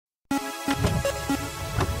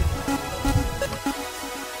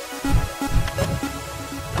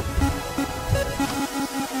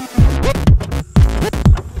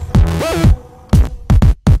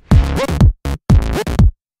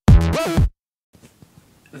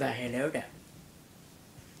Và hello there.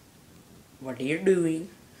 What are you doing?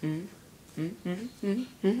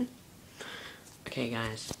 Okay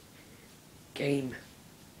guys, game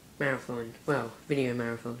marathon, well, video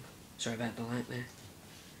marathon. Sorry about the light there.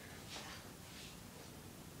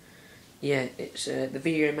 Yeah, it's the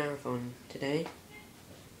video marathon today.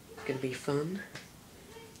 It's going to be fun.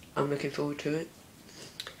 I'm looking forward to it.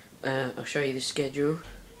 I'll show you the schedule.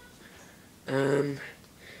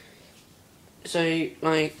 So,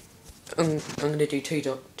 like, I'm going to do two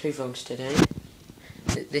vlogs today.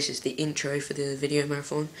 This is the intro for the video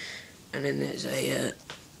marathon, and then there's an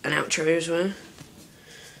outro as well.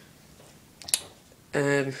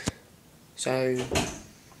 So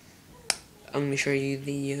I'm going to show you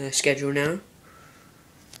the schedule now.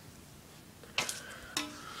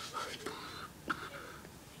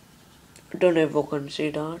 I don't know if I can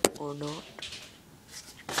see that or not.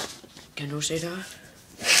 Can you see that?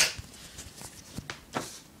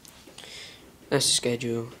 That's the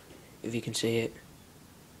schedule, if you can see it.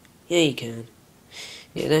 Yeah, you can.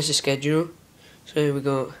 Yeah, that's the schedule. So we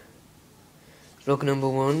got vlog number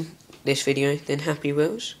 1, this video, then Happy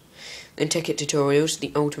Wheels, then Ticket Tutorials,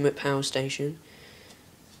 the Ultimate Power Station,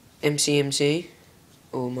 MCMC,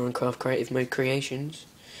 or Minecraft Creative Mode Creations,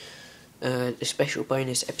 the special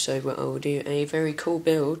bonus episode where I will do a very cool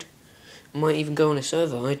build. Might even go on a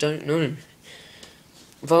server, I don't know.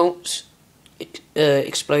 Vaults,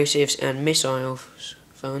 explosives and missiles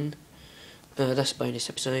fun. That's a bonus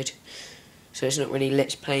episode. So it's not really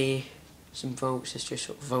let's play some vaults, it's just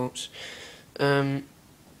sort of vaults.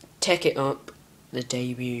 Tech It Up, the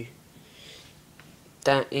debut.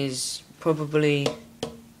 That is probably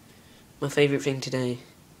my favourite thing today.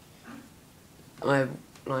 I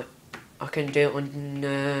couldn't do it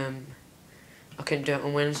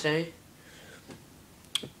on Wednesday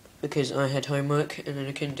because I had homework, and then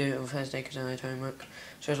I couldn't do it on Thursday because I had homework.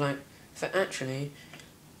 So I was like,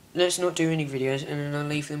 let's not do any videos, and then I'll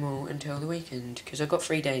leave them all until the weekend, because I've got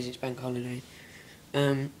 3 days, it's bank holiday.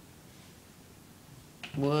 Whoa,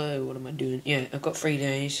 what am I doing? Yeah, I've got 3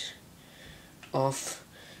 days off,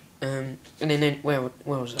 and then where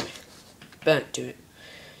was I? Back to it.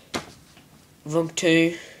 Vlog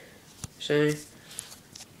 2, so,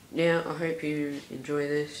 yeah, I hope you enjoy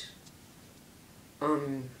this.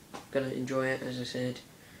 I'm gonna enjoy it, as I said.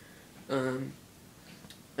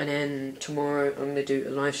 And then tomorrow I'm going to do a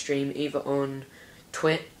live stream either on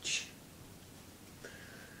Twitch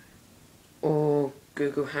or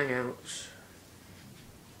Google Hangouts.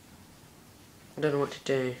 I don't know what to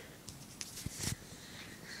do.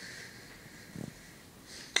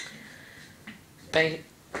 I'm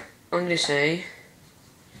going to say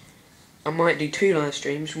I might do 2 live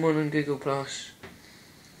streams, one on Google Plus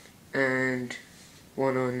and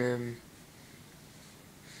one on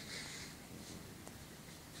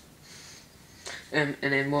and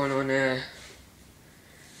then one on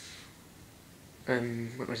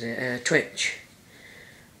what was it? Twitch.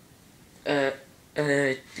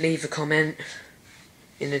 Leave a comment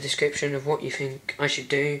in the description of what you think I should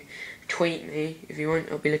do. Tweet me if you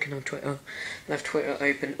want. I'll be looking on Twitter. I'll have Twitter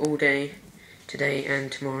open all day today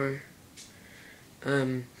and tomorrow.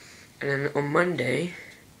 And then on Monday.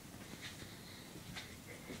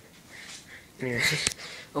 Anyway,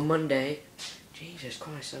 on Monday. Jesus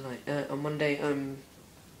Christ! on Monday I'm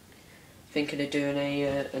thinking of doing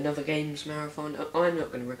another games marathon. I'm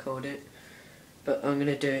not going to record it, but I'm going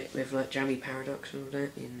to do it with like Jammy Paradox and all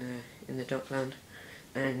that in the Dockland.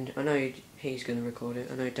 And I know he's going to record it.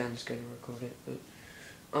 I know Dan's going to record it, but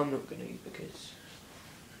I'm not going to, because,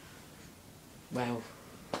 well,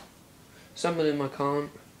 some of them I can't,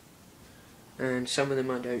 and some of them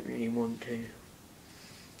I don't really want to,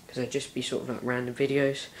 because they'd just be sort of like random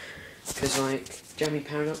videos. Because like Jammy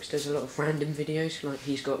Paradox does a lot of random videos. Like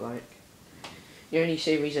he's got like the only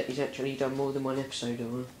series that he's actually done more than 1 episode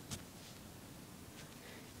on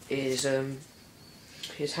is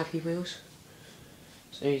his Happy Wheels.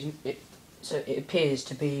 So it appears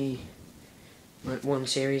to be like 1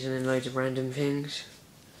 series and then loads of random things,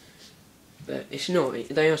 but it's not.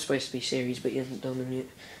 They are supposed to be series, but he hasn't done them yet.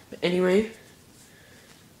 But anyway,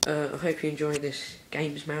 I hope you enjoy this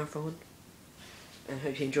games marathon. I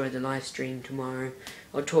hope you enjoy the live stream tomorrow.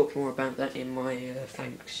 I'll talk more about that in my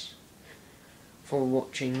thanks for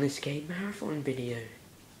watching this game marathon video.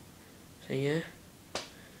 So yeah,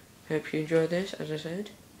 hope you enjoyed this, as I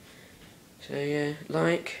said. So yeah,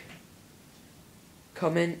 like,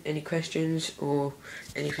 comment, any questions or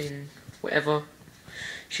anything, whatever.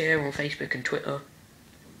 Share on Facebook and Twitter.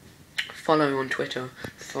 Follow on Twitter.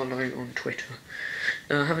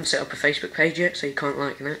 I haven't set up a Facebook page yet, so you can't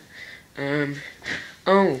like that.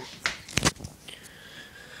 Oh,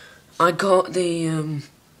 I got the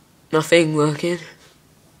nothing working.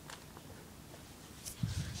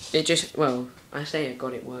 It just, well, I say I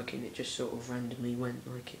got it working, it just sort of randomly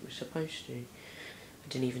went like it was supposed to. I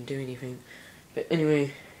didn't even do anything. But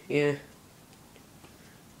anyway, yeah.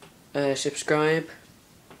 Subscribe.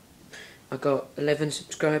 I got 11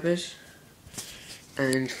 subscribers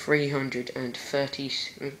and 330.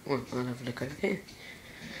 Well, I'll have a look over here.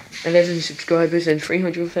 11 subscribers and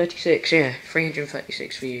 336. Yeah,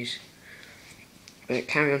 336 views. But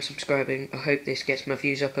carry on subscribing. I hope this gets my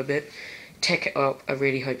views up a bit. Tech it up. I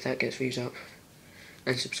really hope that gets views up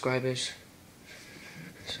and subscribers.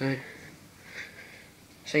 So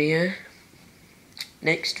yeah.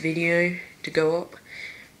 Next video to go up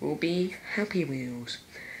will be Happy Wheels.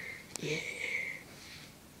 Yeah.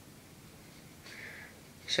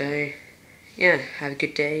 So, yeah, have a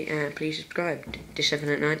good day and please subscribe.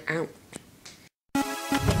 Dish789 out.